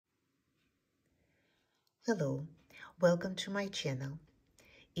Hello, welcome to my channel.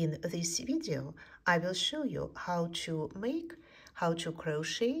 In this video, I will show you how to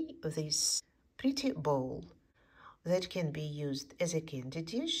crochet this pretty bowl that can be used as a candy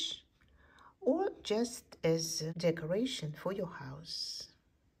dish or just as decoration for your house.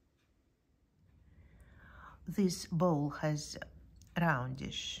 This bowl has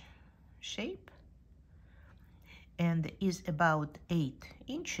roundish shape and is about 8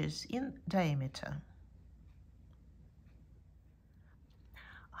 inches in diameter.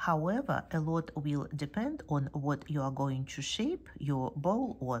 However, a lot will depend on what you are going to shape your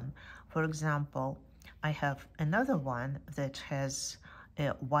bowl on. For example, I have another one that has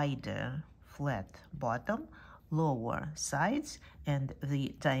a wider flat bottom, lower sides, and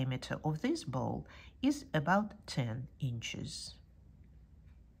the diameter of this bowl is about 10 inches.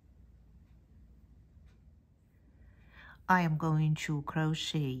 I am going to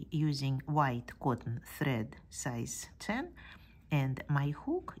crochet using white cotton thread size 10, and my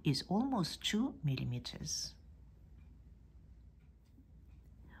hook is almost 2 millimeters.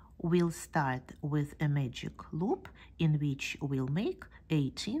 We'll start with a magic loop in which we'll make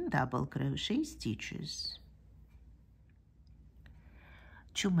 18 double crochet stitches.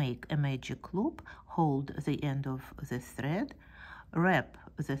 To make a magic loop, hold the end of the thread, wrap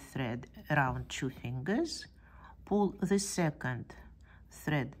the thread around 2 fingers, pull the second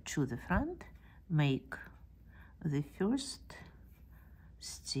thread to the front, make the first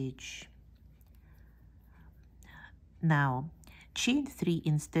stitch. Now chain 3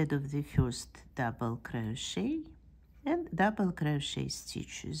 instead of the first double crochet and double crochet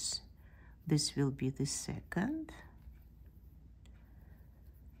stitches. This will be the second.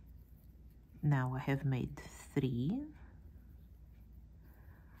 Now I have made 3,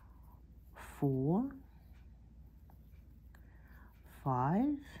 4, 5,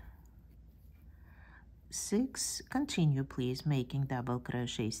 6. Continue please making double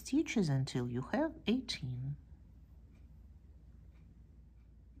crochet stitches until you have 18.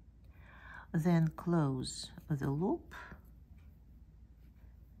 Then close the loop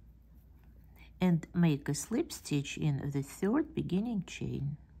and make a slip stitch in the third beginning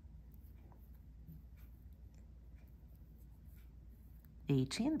chain.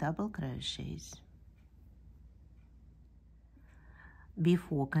 18 double crochets.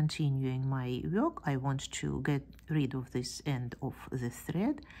 Before continuing my work, I want to get rid of this end of the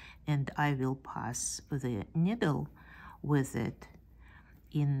thread, and I will pass the needle with it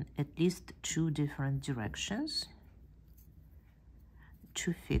in at least 2 different directions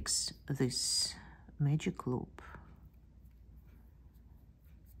to fix this magic loop.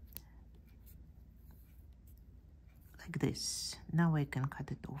 Like this. Now I can cut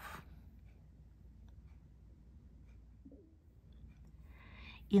it off.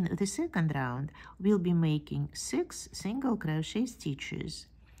 In the second round, we'll be making 6 single crochet stitches.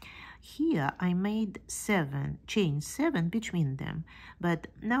 Here I made 7, chain 7 between them, but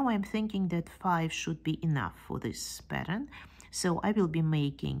now I'm thinking that 5 should be enough for this pattern. So I will be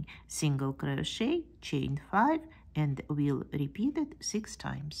making single crochet, chain 5, and we'll repeat it 6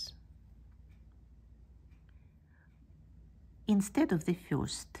 times. Instead of the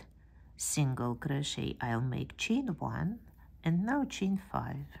first single crochet, I'll make chain 1 and now chain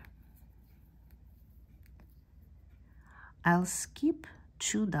 5. I'll skip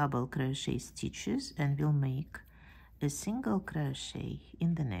 2 double crochet stitches and we'll make a single crochet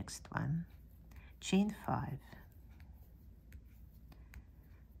in the next one. Chain 5.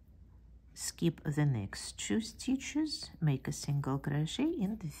 Skip the next 2 stitches, make a single crochet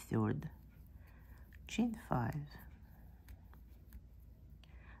in the third. Chain 5.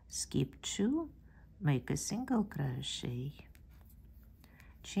 Skip 2, make a single crochet.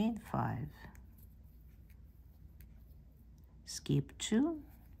 Chain 5. Skip 2,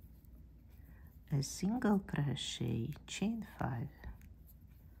 a single crochet, chain 5.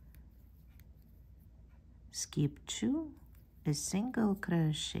 Skip 2, a single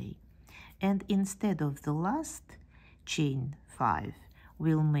crochet. And instead of the last chain 5,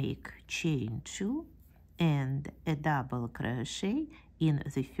 we'll make chain 2 and a double crochet in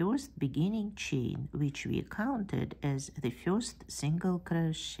the first beginning chain, which we counted as the first single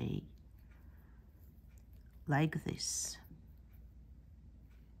crochet, like this.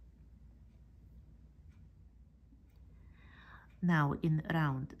 Now in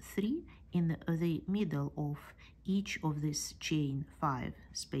round 3, in the middle of each of these chain 5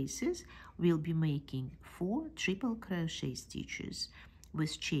 spaces, we'll be making 4 triple crochet stitches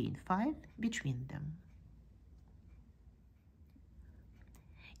with chain 5 between them.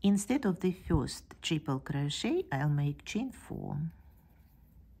 Instead of the first triple crochet, I'll make chain 4.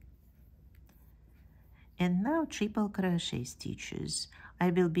 And now triple crochet stitches.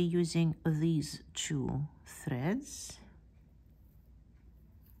 I will be using these 2 threads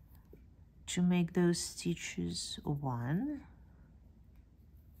to make those stitches. 1,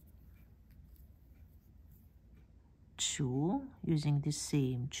 2, using the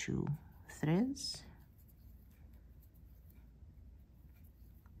same 2 threads,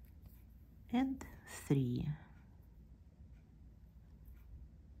 and 3.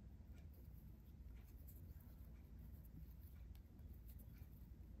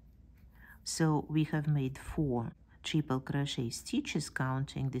 So we have made 4 triple crochet stitches,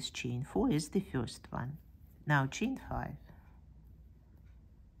 counting this chain 4 is the first one. Now chain 5.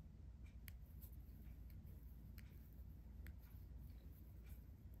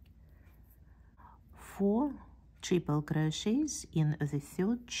 4 triple crochets in the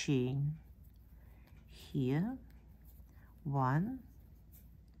 3rd chain. Here, 1,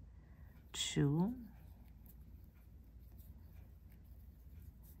 2,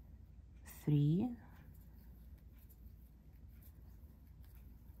 3,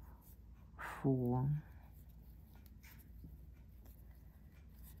 4,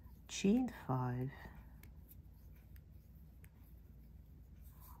 chain 5,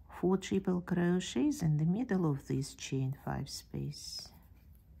 4 triple crochets in the middle of this chain 5 space.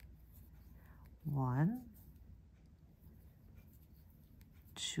 1,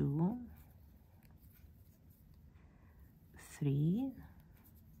 2, 3,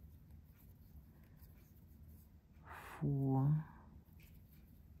 4,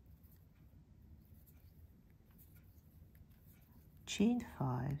 chain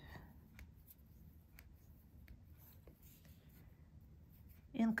 5,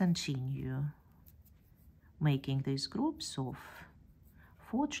 and continue making these groups of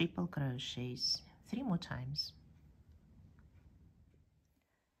 4 triple crochets 3 more times.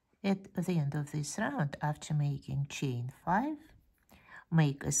 At the end of this round, after making chain 5,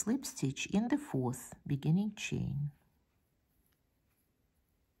 make a slip stitch in the 4th beginning chain.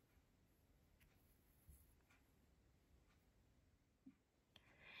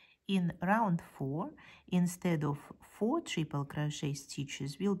 In round 4, instead of 4 triple crochet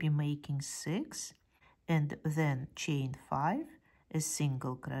stitches, we'll be making 6, and then chain 5, a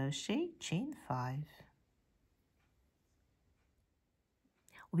single crochet, chain 5.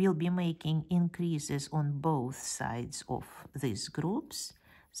 We'll be making increases on both sides of these groups.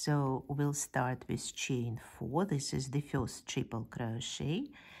 So we'll start with chain 4. This is the first triple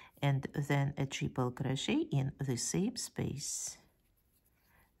crochet, and then a triple crochet in the same space,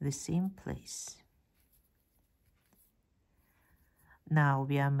 the same place. Now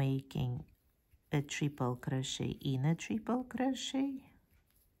we are making a triple crochet in a triple crochet,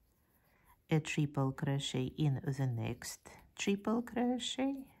 a triple crochet in the next triple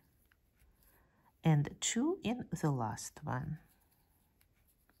crochet, and 2 in the last one.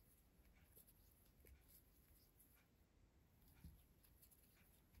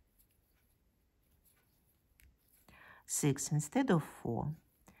 Six instead of 4.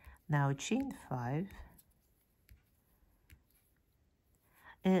 Now chain 5,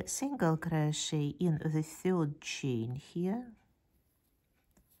 a single crochet in the 3rd chain here,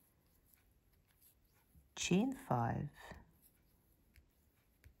 chain 5,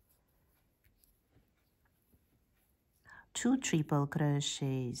 two triple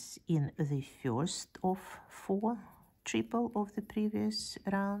crochets in the first of 4 triple of the previous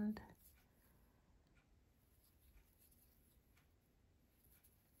round,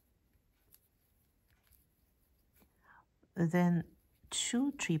 then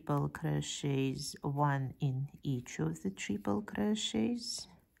 2 triple crochets, 1 in each of the triple crochets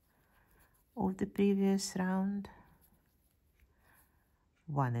of the previous round,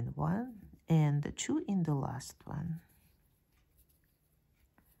 1 in 1, and 2 in the last one.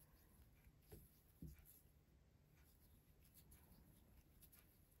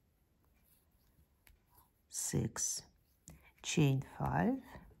 6, chain 5,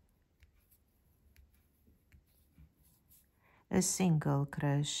 a single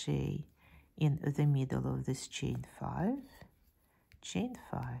crochet in the middle of this chain 5, chain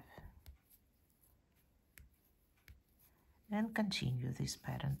 5, and continue this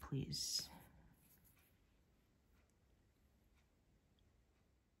pattern, please.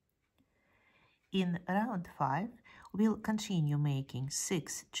 In round 5, we'll continue making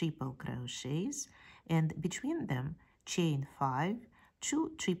 6 triple crochets, and between them chain 5,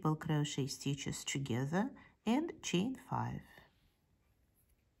 2 triple crochet stitches together, and chain 5.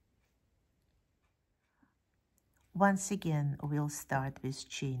 Once again, we'll start with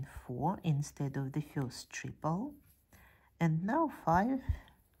chain 4 instead of the first triple, and now 5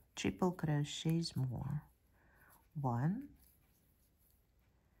 triple crochets more. 1,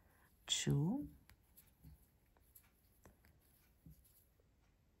 2,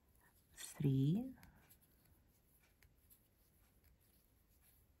 3,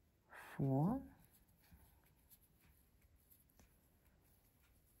 4,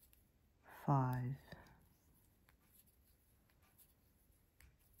 5,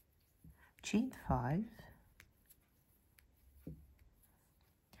 chain 5.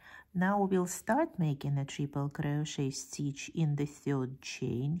 Now we'll start making a triple crochet stitch in the third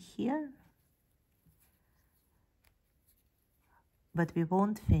chain here, but we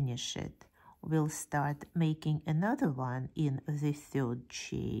won't finish it. We'll start making another one in the third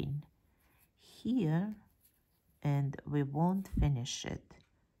chain here, and we won't finish it.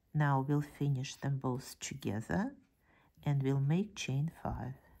 Now we'll finish them both together and we'll make chain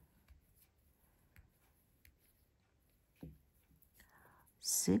 5.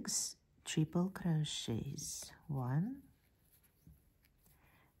 6 triple crochets, 1,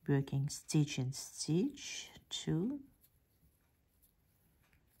 working stitch in stitch, 2,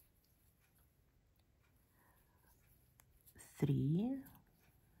 3,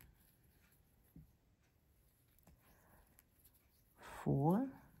 4,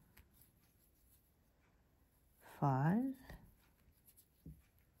 5,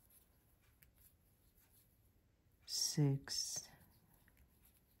 6,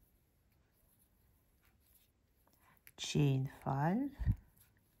 chain 5,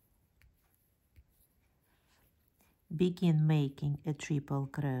 begin making a triple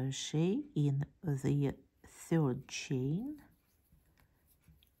crochet in the third chain.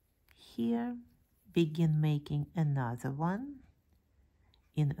 Here, begin making another one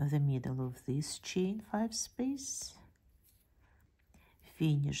in the middle of this chain 5 space.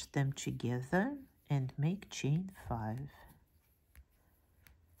 Finish them together and make chain 5.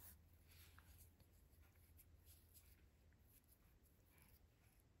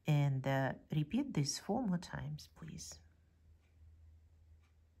 And repeat this 4 more times, please.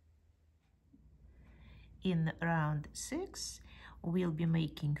 In round 6, we'll be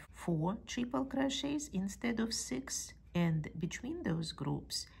making 4 triple crochets instead of 6, and between those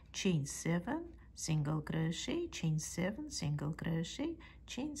groups, chain 7, single crochet, chain 7, single crochet,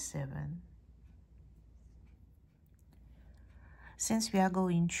 chain 7. Since we are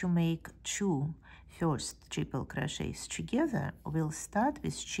going to make 2 first triple crochets together, we'll start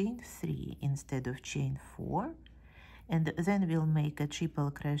with chain 3 instead of chain 4, and then we'll make a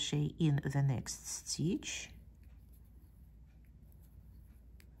triple crochet in the next stitch.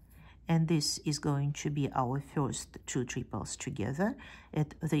 And this is going to be our first 2 triples together.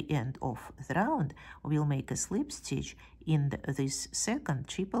 At the end of the round, we'll make a slip stitch in this second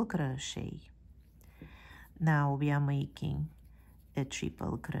triple crochet. Now we are making a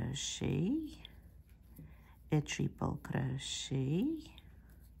triple crochet, a triple crochet,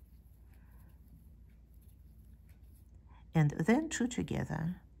 and then 2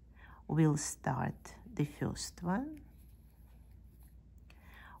 together. We'll start the first one,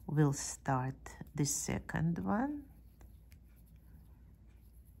 we'll start the second one,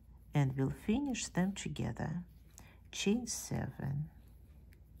 and we'll finish them together. Chain 7.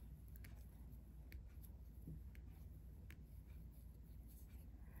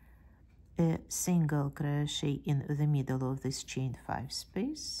 A single crochet in the middle of this chain 5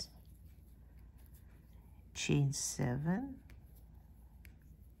 space, chain 7,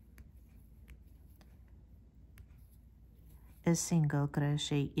 a single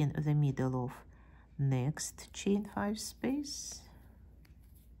crochet in the middle of next chain 5 space,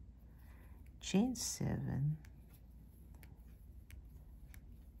 chain 7.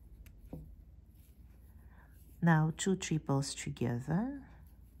 Now 2 triples together.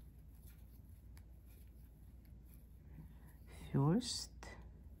 First,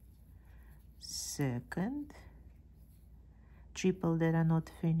 second, triple that are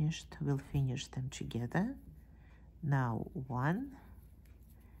not finished, we'll finish them together. Now 1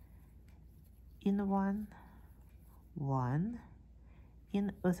 in 1, 1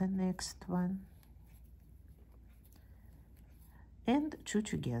 in the next one, and 2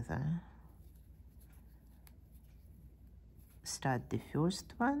 together. Start the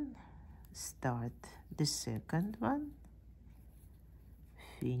first one, start the second one,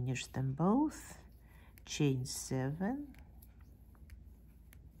 finish them both, chain 7,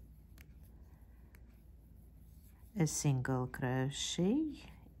 a single crochet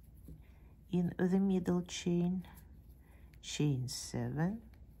in the middle chain, chain 7,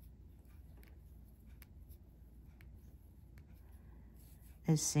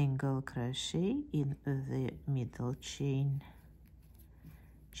 a single crochet in the middle chain,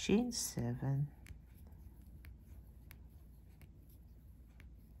 chain 7,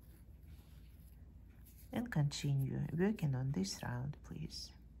 and continue working on this round,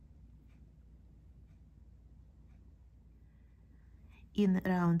 please. In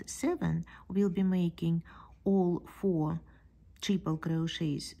round 7, we'll be making all 4 triple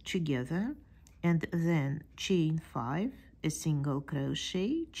crochets together and then chain 5, a single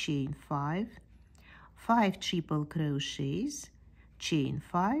crochet, chain 5, 5 triple crochets, chain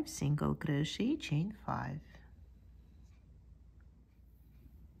 5, single crochet, chain 5.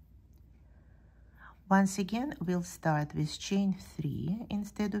 Once again, we'll start with chain 3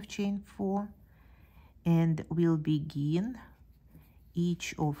 instead of chain 4, and we'll begin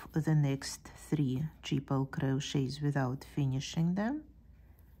each of the next 3 triple crochets without finishing them.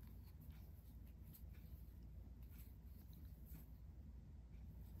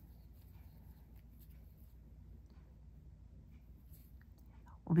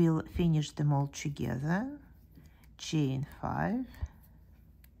 We'll finish them all together, chain 5,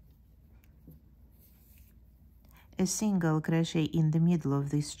 a single crochet in the middle of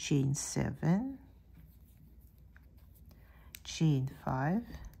this chain 7, chain 5,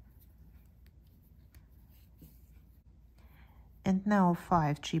 and now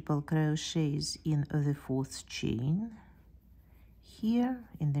 5 triple crochets in the 4th chain, here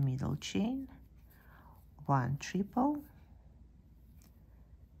in the middle chain, 1 triple,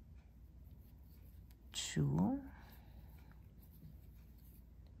 2,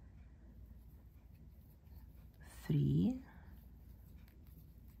 3,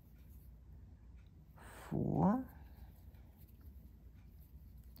 4,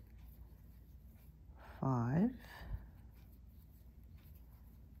 5,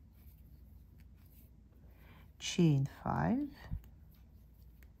 chain 5,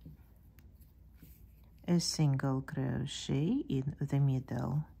 a single crochet in the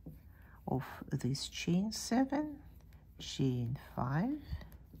middle of this chain 7, chain 5,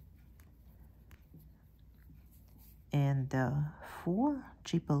 and 4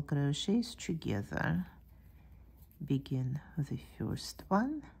 triple crochets together. Begin the first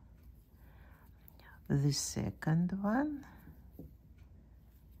one, the second one,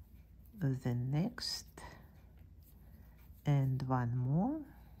 the next, and one more.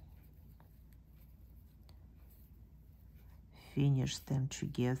 Finish them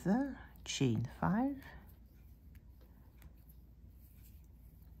together, chain 5,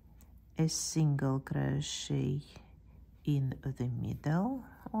 a single crochet in the middle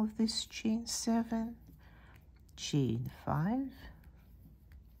of this chain 7, chain 5,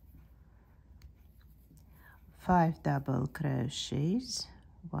 5 double crochets,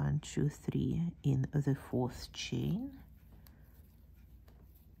 1, 2, 3 in the 4th chain,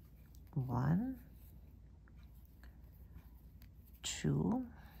 1, 2,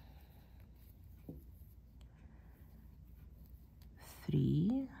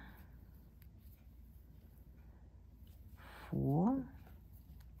 3, 4,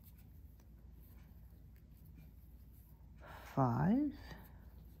 5,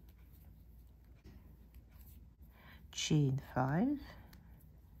 chain 5,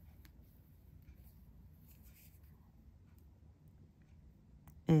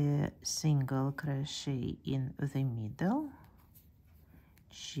 a single crochet in the middle,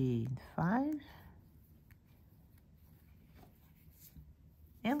 chain 5,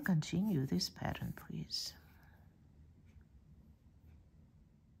 and continue this pattern, please.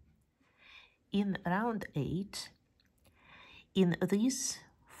 In round 8, in these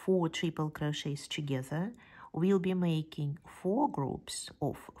 4 triple crochets together, we'll be making 4 groups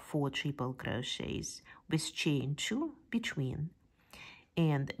of 4 triple crochets with chain 2 between.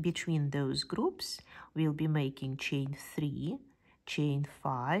 And between those groups, we'll be making chain 3, chain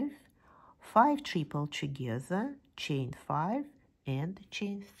 5, 5 triple together, chain 5, and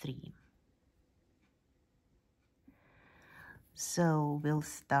chain 3. So we'll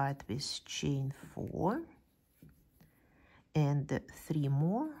start with chain 4 and 3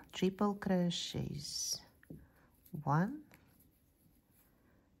 more triple crochets. 1,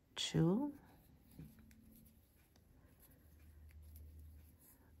 2,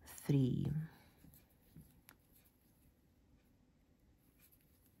 3,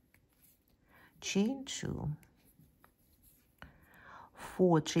 chain 2,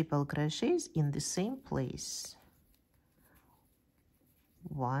 4 triple crochets in the same place.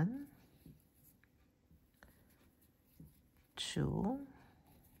 1, 2,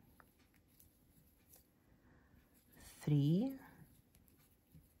 3,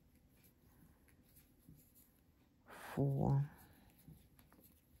 4,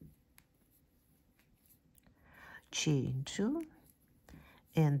 chain 2,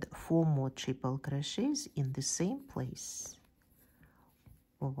 and 4 more triple crochets in the same place.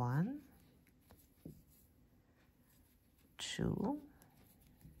 1, 2,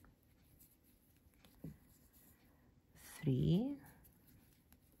 3,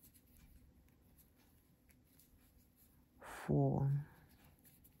 4.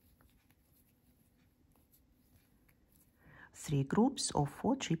 3 groups of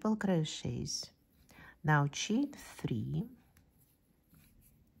 4 triple crochets. Now chain 3,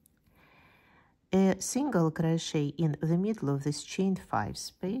 a single crochet in the middle of this chain 5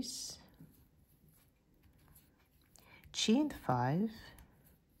 space, chain 5,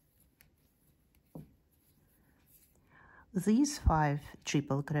 these 5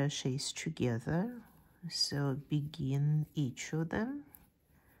 triple crochets together, so begin each of them,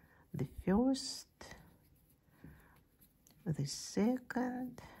 the first, the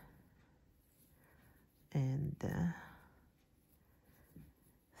second, and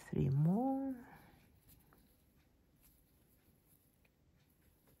 3 more,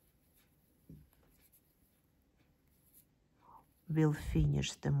 we'll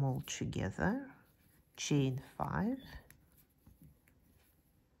finish them all together, chain 5,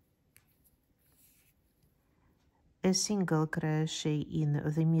 a single crochet in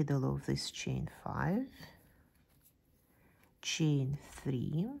the middle of this chain 5, chain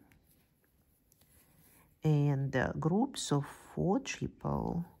 3, and groups of 4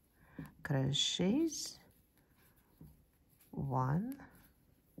 triple crochets, 1,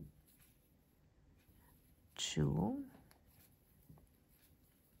 2,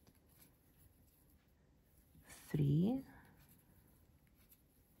 3,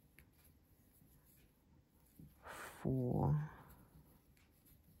 4,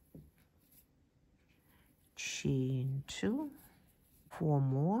 chain 2, 4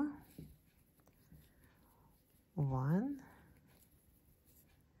 more, 1,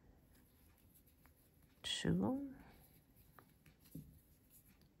 2,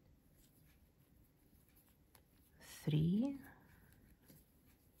 3,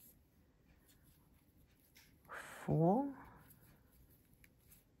 4,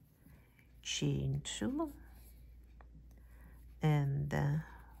 chain 2, and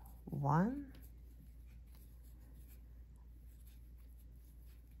 1,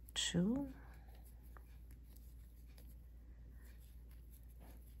 2,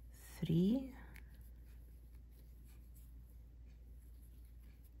 3,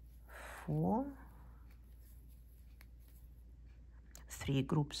 4, 3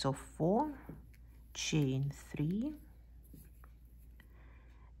 groups of 4, chain 3,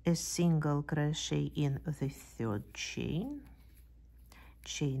 a single crochet in the third chain,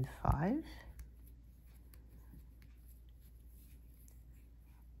 chain 5,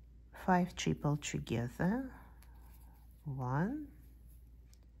 5 triple together, 1,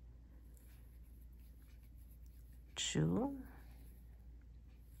 2,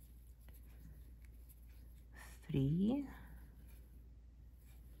 3,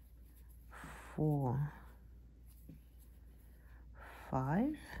 4,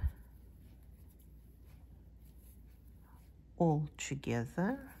 5, all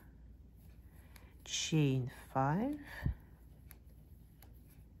together, chain 5,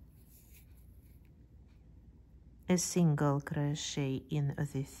 a single crochet in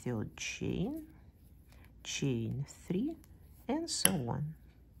the third chain, chain 3, and so on.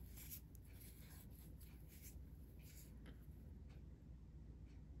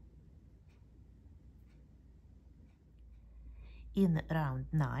 In round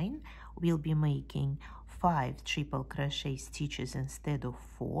 9, we'll be making 5 triple crochet stitches instead of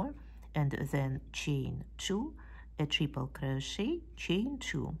 4, and then chain 2, a triple crochet, chain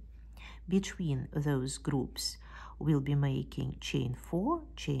 2. Between those groups, we'll be making chain 4,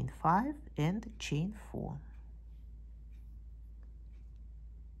 chain 5, and chain 4.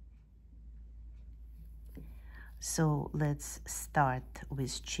 So let's start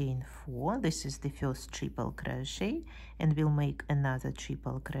with chain 4. This is the first triple crochet, and we'll make another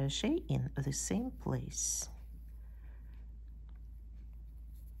triple crochet in the same place.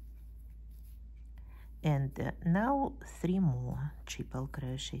 And now 3 more triple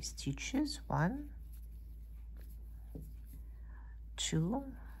crochet stitches, 1, 2,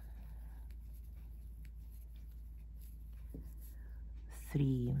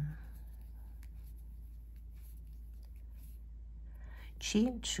 3,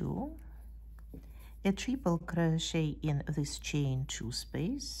 chain 2, a triple crochet in this chain 2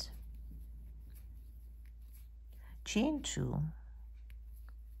 space, chain 2.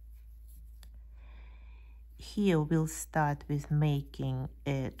 Here we'll start with making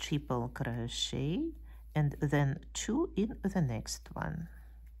a triple crochet and then 2 in the next one.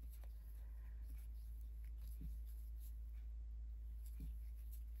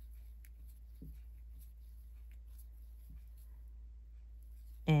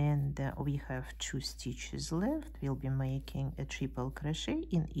 and we have 2 stitches left. We'll be making a triple crochet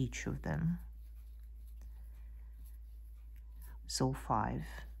in each of them. So 5,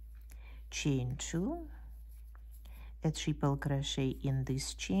 chain 2, a triple crochet in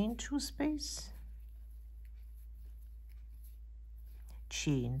this chain 2 space,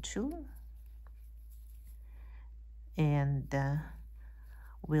 chain 2, and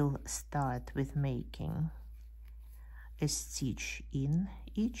we'll start with making a stitch in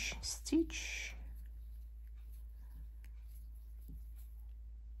each stitch.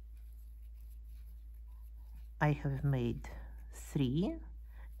 I have made 3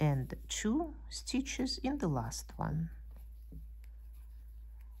 and 2 stitches in the last one.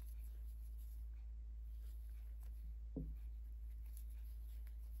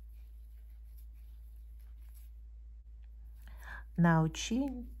 Now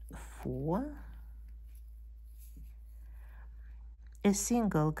chain 4, a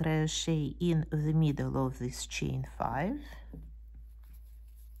single crochet in the middle of this chain 5,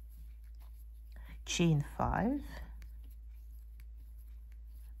 chain 5,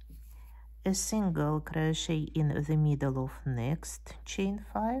 a single crochet in the middle of next chain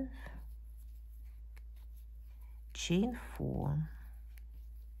 5, chain 4,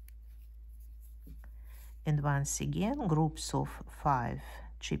 and once again groups of 5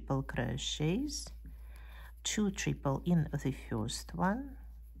 triple crochets, 2 triple in the first one,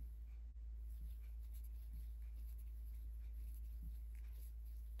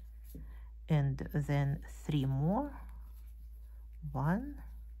 and then 3 more, 1,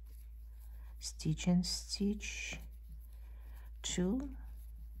 stitch and stitch, 2,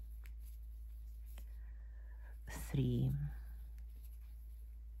 3,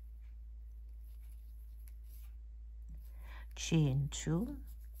 chain 2,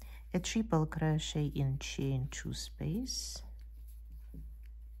 a triple crochet in chain 2 space,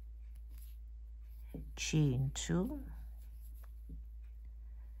 chain 2,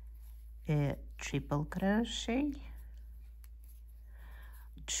 a triple crochet,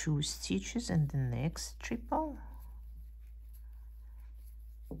 2 stitches in the next triple,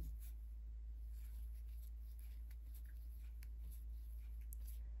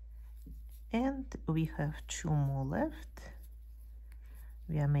 and we have 2 more left.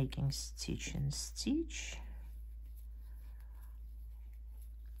 We are making stitch and stitch,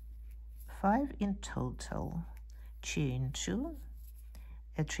 5 in total, chain 2,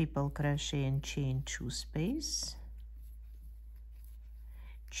 a triple crochet in chain 2 space,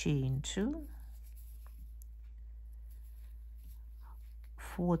 chain 2,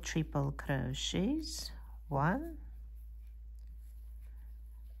 4 triple crochets, 1,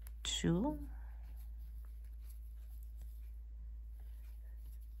 2,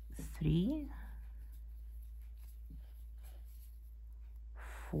 3,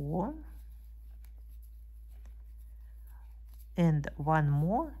 4, and 1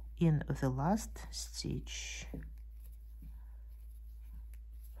 more in the last stitch,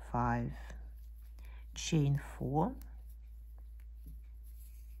 5, chain 4,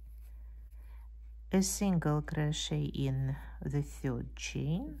 a single crochet in the third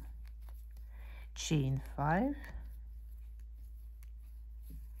chain, chain 5,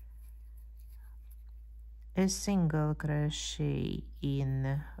 a single crochet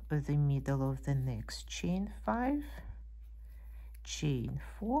in the middle of the next chain 5, chain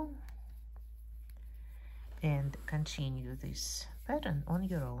 4, and continue this pattern on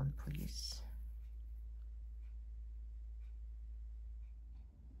your own, please.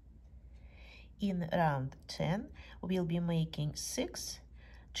 In round 10, we'll be making 6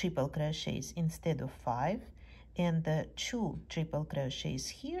 triple crochets instead of 5, and 2 triple crochets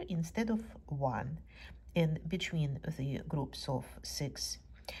here instead of 1. And between the groups of 6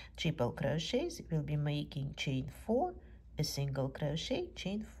 triple crochets, we'll be making chain 4, a single crochet,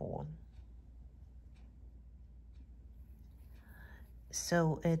 chain 4.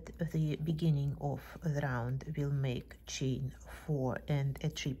 So at the beginning of the round, we'll make chain 4 and a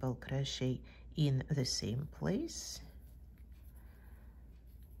triple crochet in the same place.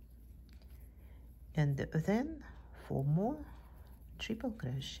 And then 4 more triple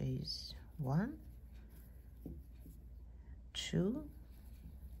crochets, 1, 2,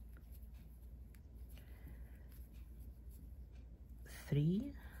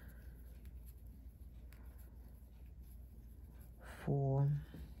 3, 4,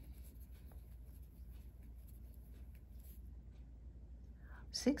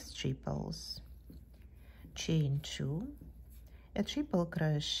 6 triples, chain 2, a triple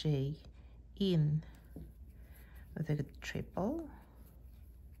crochet in the triple,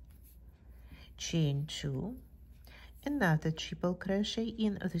 chain 2, another triple crochet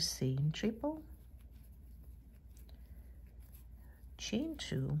in the same triple, chain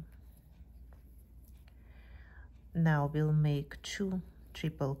 2. Now we'll make 2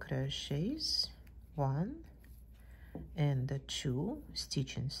 triple crochets, 1 and 2,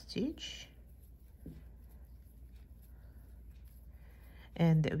 stitch and stitch,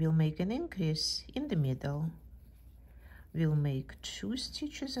 and we'll make an increase in the middle. We'll make 2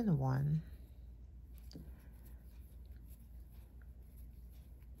 stitches and 1,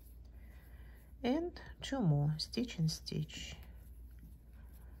 and 2 more, stitch and stitch,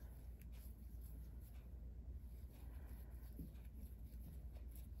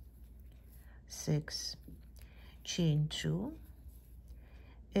 six, chain 2,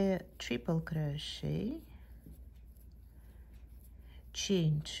 a triple crochet,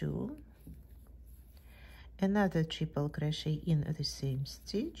 chain 2, another triple crochet in the same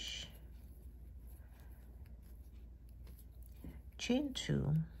stitch, chain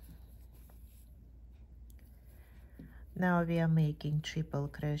 2. Now we are making triple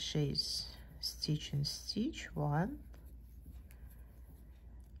crochets, stitch and stitch, 1,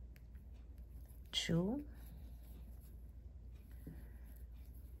 2,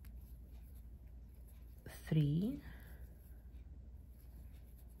 3,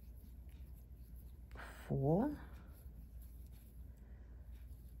 4,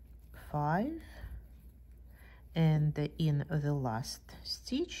 5, and in the last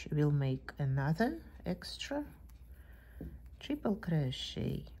stitch we'll make another extra triple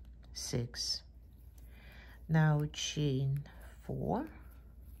crochet, 6. Now chain 4,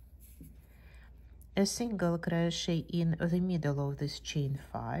 a single crochet in the middle of this chain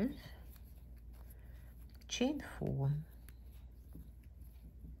 5, chain 4,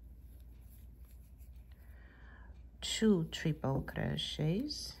 2 triple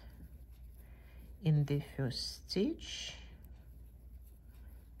crochets in the first stitch,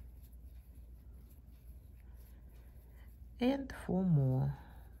 and 4 more,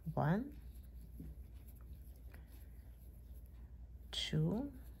 1,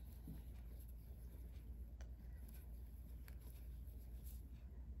 2,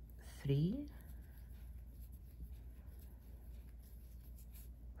 3,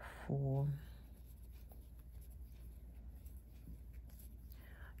 4,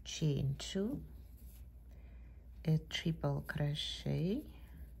 chain 2, a triple crochet,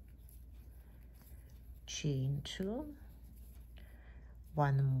 chain 2,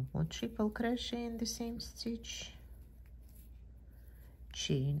 1 more triple crochet in the same stitch,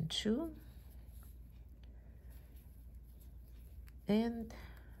 chain 2, and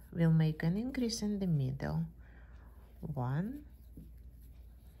we'll make an increase in the middle, 1,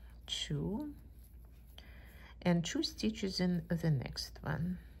 2, and 2 stitches in the next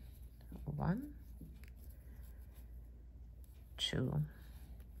one, 1, 2,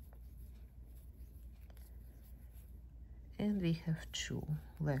 and we have 2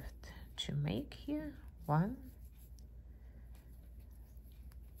 left to make here, 1,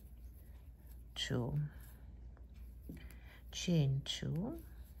 2, chain 2,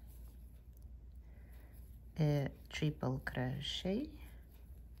 a triple crochet,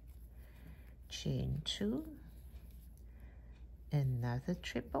 chain 2, another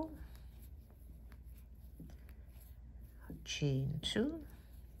triple, chain 2,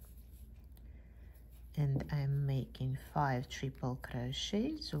 and I'm making 5 triple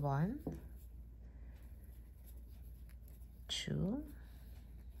crochets, 1, 2,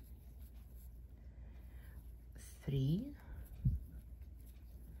 3,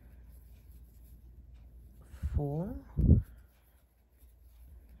 4,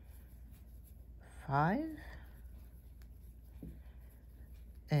 5,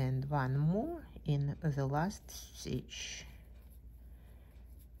 and 1 more in the last stitch,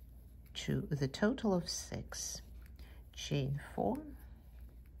 to the total of 6, chain 4,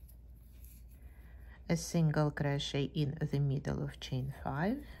 a single crochet in the middle of chain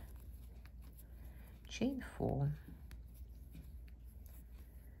 5, chain 4.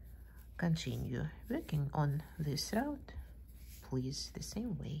 Continue working on this route, please, the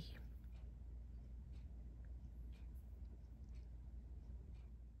same way.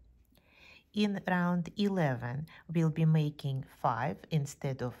 In round 11, we'll be making 5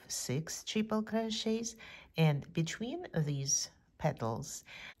 instead of 6 triple crochets, and between these petals,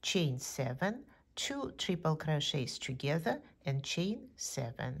 chain 7, 2 triple crochets together, and chain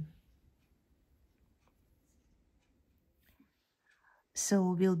 7.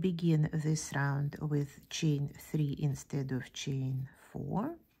 So we'll begin this round with chain 3 instead of chain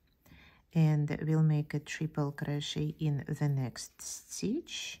 4, and we'll make a triple crochet in the next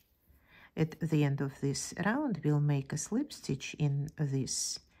stitch, At the end of this round, we'll make a slip stitch in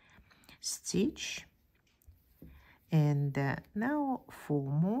this stitch, and now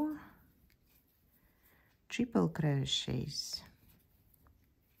 4 more triple crochets.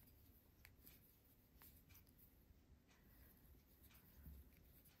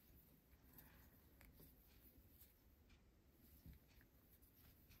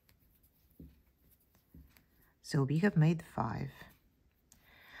 So we have made 5.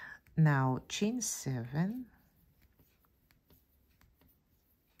 Now chain 7,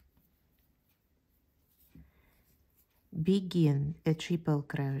 begin a triple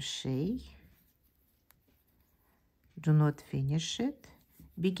crochet, do not finish it,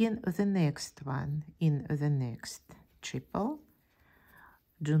 begin the next one in the next triple,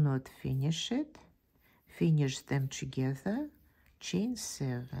 do not finish it, finish them together, chain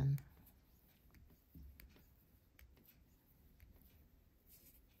 7.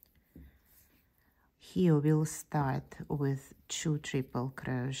 Here we'll start with 2 triple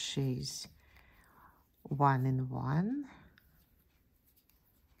crochets, 1 in 1,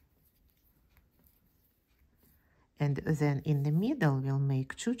 and then in the middle we'll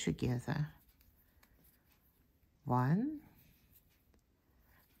make 2 together, 1,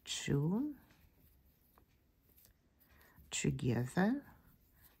 2, together,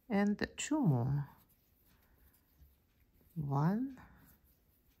 and 2 more, 1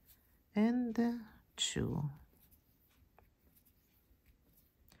 and 2,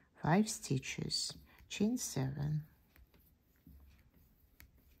 5 stitches, chain 7.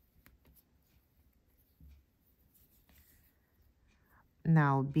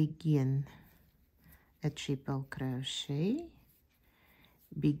 Now begin a triple crochet,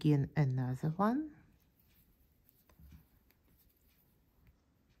 begin another one,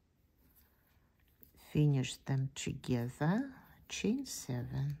 finish them together, chain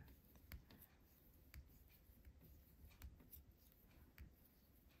 7.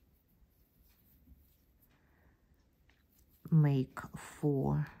 Make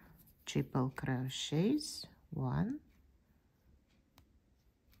 4 triple crochets, 1,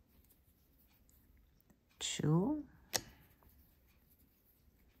 2,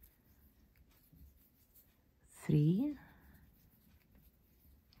 3,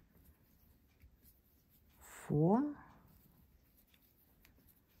 4,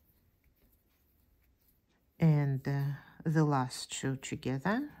 and the last 2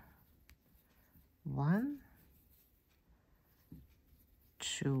 together, 1,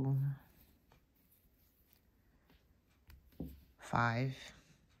 2, 5.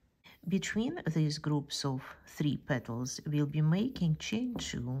 Between these groups of 3 petals, we'll be making chain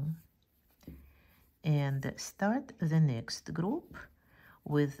 2 and start the next group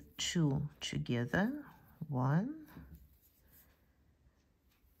with 2 together, 1,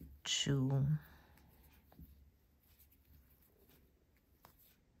 2,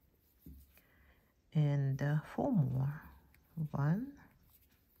 and 4 more, 1,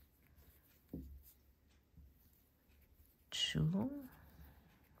 2,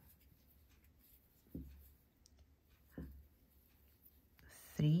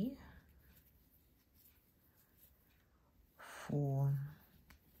 3, 4,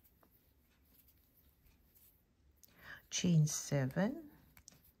 chain 7,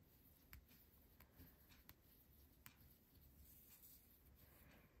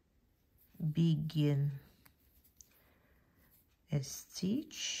 begin a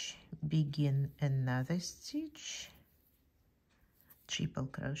stitch, begin another stitch, triple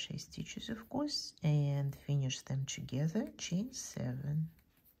crochet stitches of course, and finish them together, chain 7.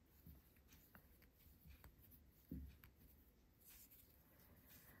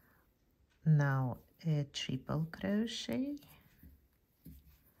 Now a triple crochet,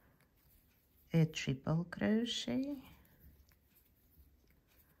 a triple crochet,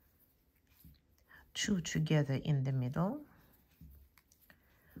 2 together in the middle,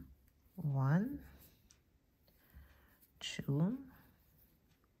 1, 2,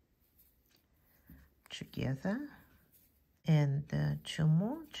 together, and 2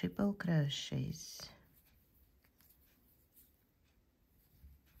 more triple crochets.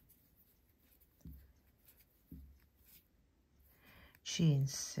 Chain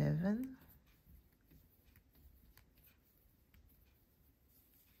 7,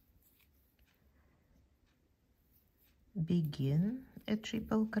 begin a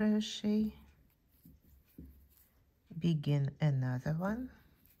triple crochet, begin another one,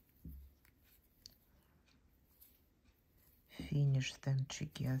 finish them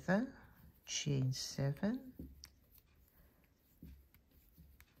together, chain 7,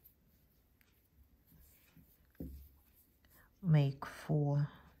 make 4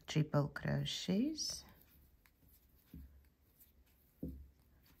 triple crochets,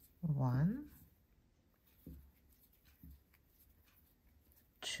 1,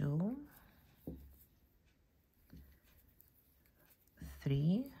 2,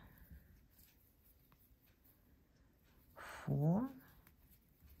 3, 4,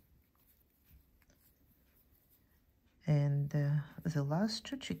 and the last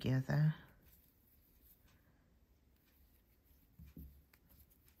two together.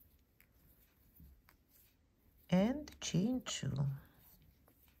 And chain 2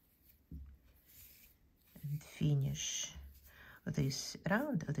 and finish this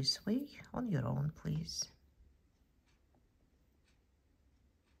round this way on your own, please.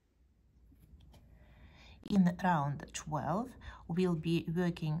 In round 12 we'll be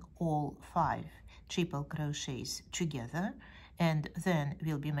working all 5 triple crochets together, and then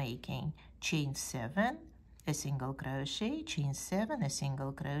we'll be making chain 7, a single crochet, chain 7, a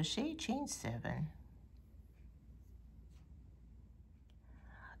single crochet, chain 7.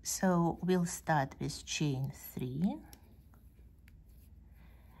 So we'll start with chain 3,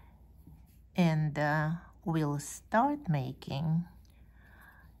 and we'll start making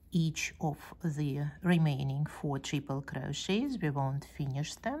each of the remaining 4 triple crochets. We won't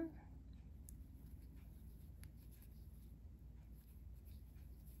finish them.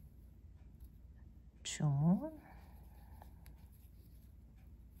 Two more.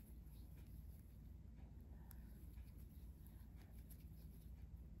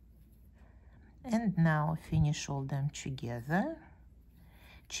 And now finish all them together.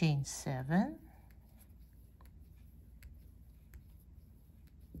 Chain 7,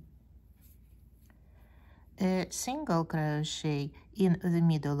 a single crochet in the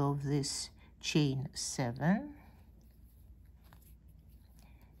middle of this chain 7,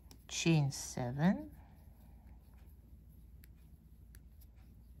 chain 7,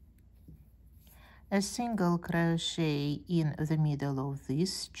 a single crochet in the middle of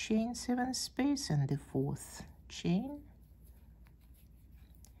this chain 7 space and the 4th chain,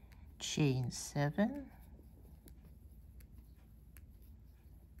 chain 7,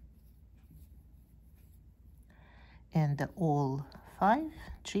 and all 5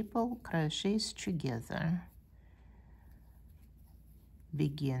 triple crochets together.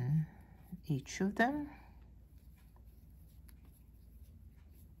 Begin each of them.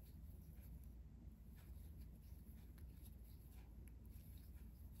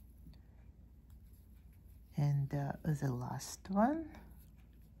 And the last one,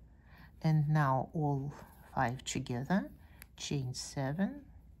 and now all 5 together, chain 7,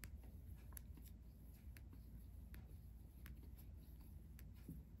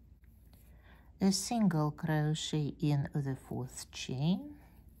 a single crochet in the 4th chain,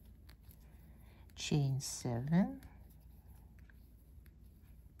 chain 7,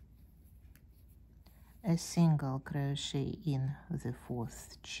 a single crochet in the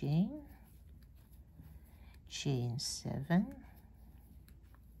 4th chain, chain 7,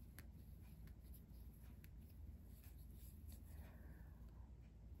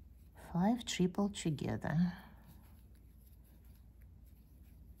 five triple together.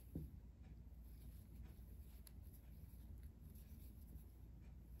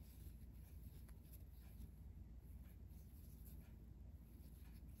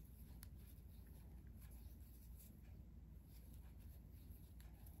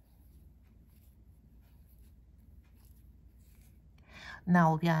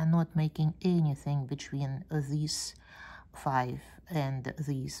 Now we are not making anything between these 5 and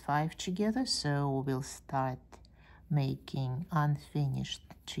these 5 together, so we'll start making unfinished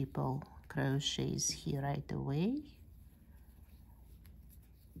triple crochets here right away.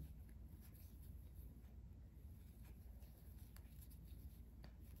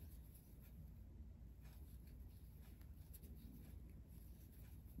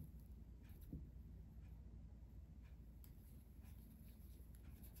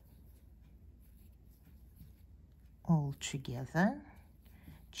 All together,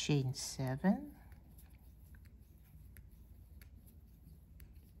 chain 7,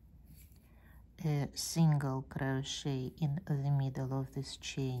 a single crochet in the middle of this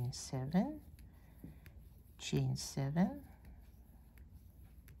chain 7, chain 7,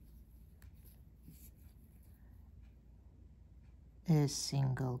 a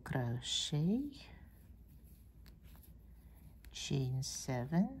single crochet, chain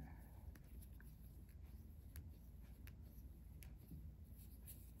 7,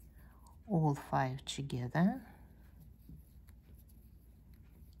 all 5 together,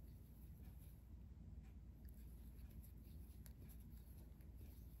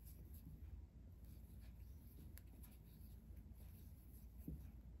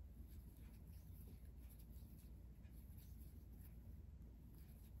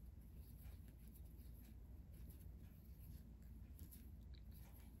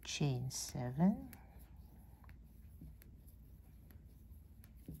 chain 7,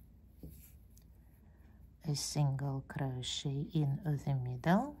 a single crochet in the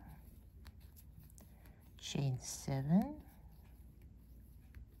middle, chain 7,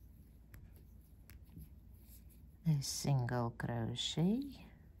 a single crochet,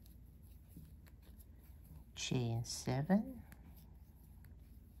 chain 7,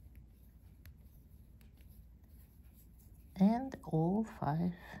 and all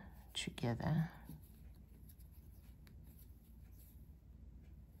 5 together.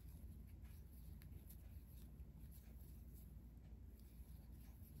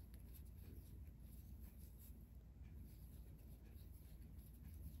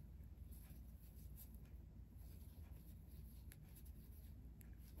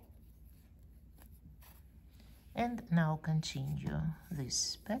 And now continue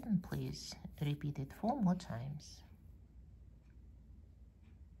this pattern, please. Repeat it 4 more times.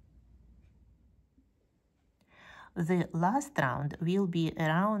 The last round will be a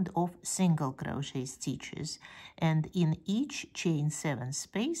round of single crochet stitches, and in each chain 7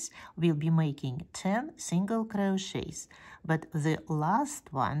 space we'll be making 10 single crochets, but the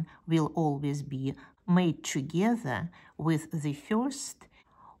last one will always be made together with the first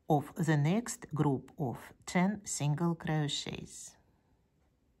of the next group of 10 single crochets.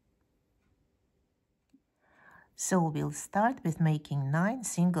 So we'll start with making 9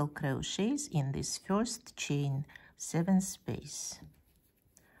 single crochets in this first chain 7 space.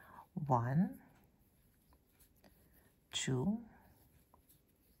 1, 2,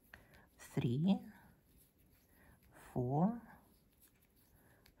 3, 4,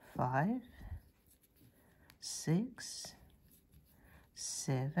 5, 6,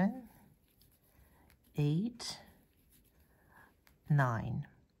 7, 8, 9.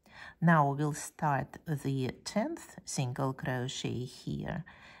 Now we'll start the 10th single crochet here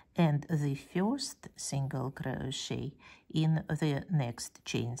and the first single crochet in the next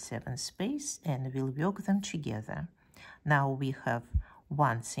chain 7 space, and we'll work them together. Now we have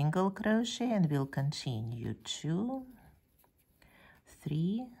 1 single crochet, and we'll continue 2,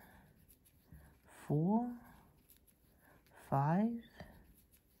 3, 4, 5,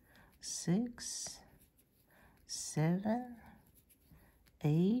 6, 7,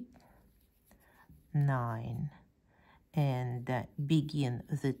 8, 9, and begin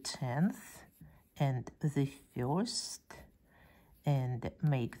the 10th and the first and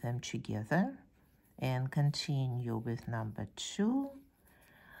make them together, and continue with number 2,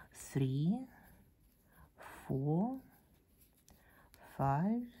 3, 4,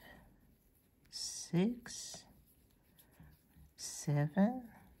 5, 6, 7,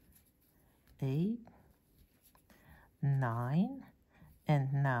 8, 9,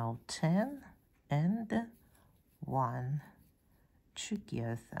 and now 10 and 1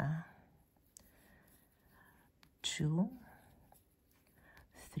 together. 2,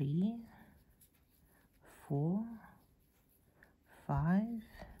 3, 4, 5,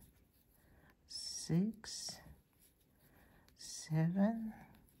 6, 7,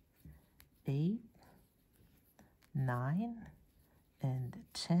 8, 9, and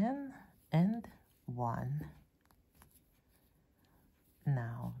 10 and 1.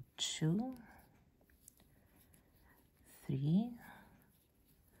 Now 2, 3,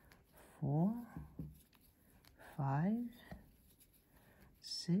 4, 5,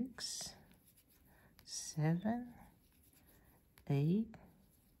 6, 7, 8,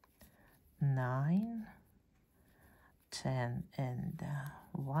 9, 10, and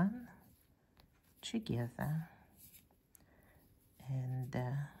 1 together, and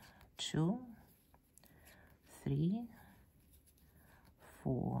 2, 3,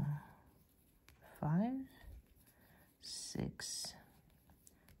 4, 5, 6,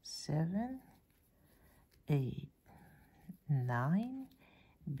 7, 8, 9.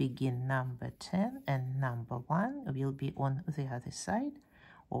 Begin number 10, and number 1 will be on the other side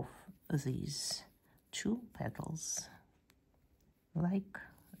of these 2 petals, like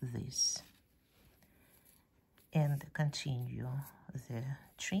this. And continue the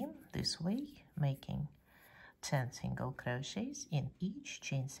trim this way, making 10 single crochets in each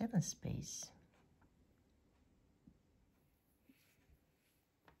chain 7 space.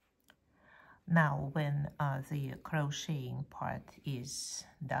 Now when the crocheting part is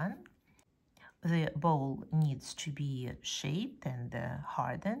done, the bowl needs to be shaped and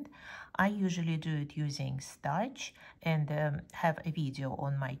hardened. I usually do it using starch, and have a video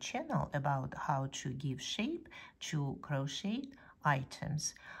on my channel about how to give shape to crochet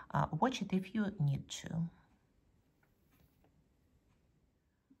items. Watch it if you need to.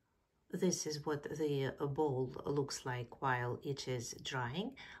 This is what the bowl looks like while it is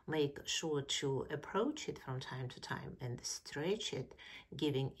drying. Make sure to approach it from time to time and stretch it,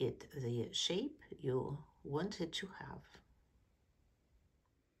 giving it the shape you want it to have.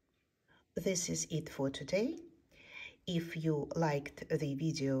 This is it for today. If you liked the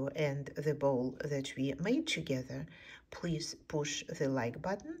video and the bowl that we made together, please push the like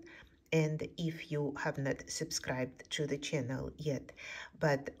button. And if you have not subscribed to the channel yet,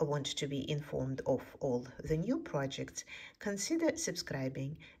 but want to be informed of all the new projects, consider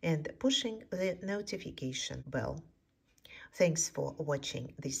subscribing and pushing the notification bell. Thanks for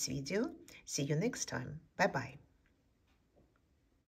watching this video. See you next time. Bye-bye.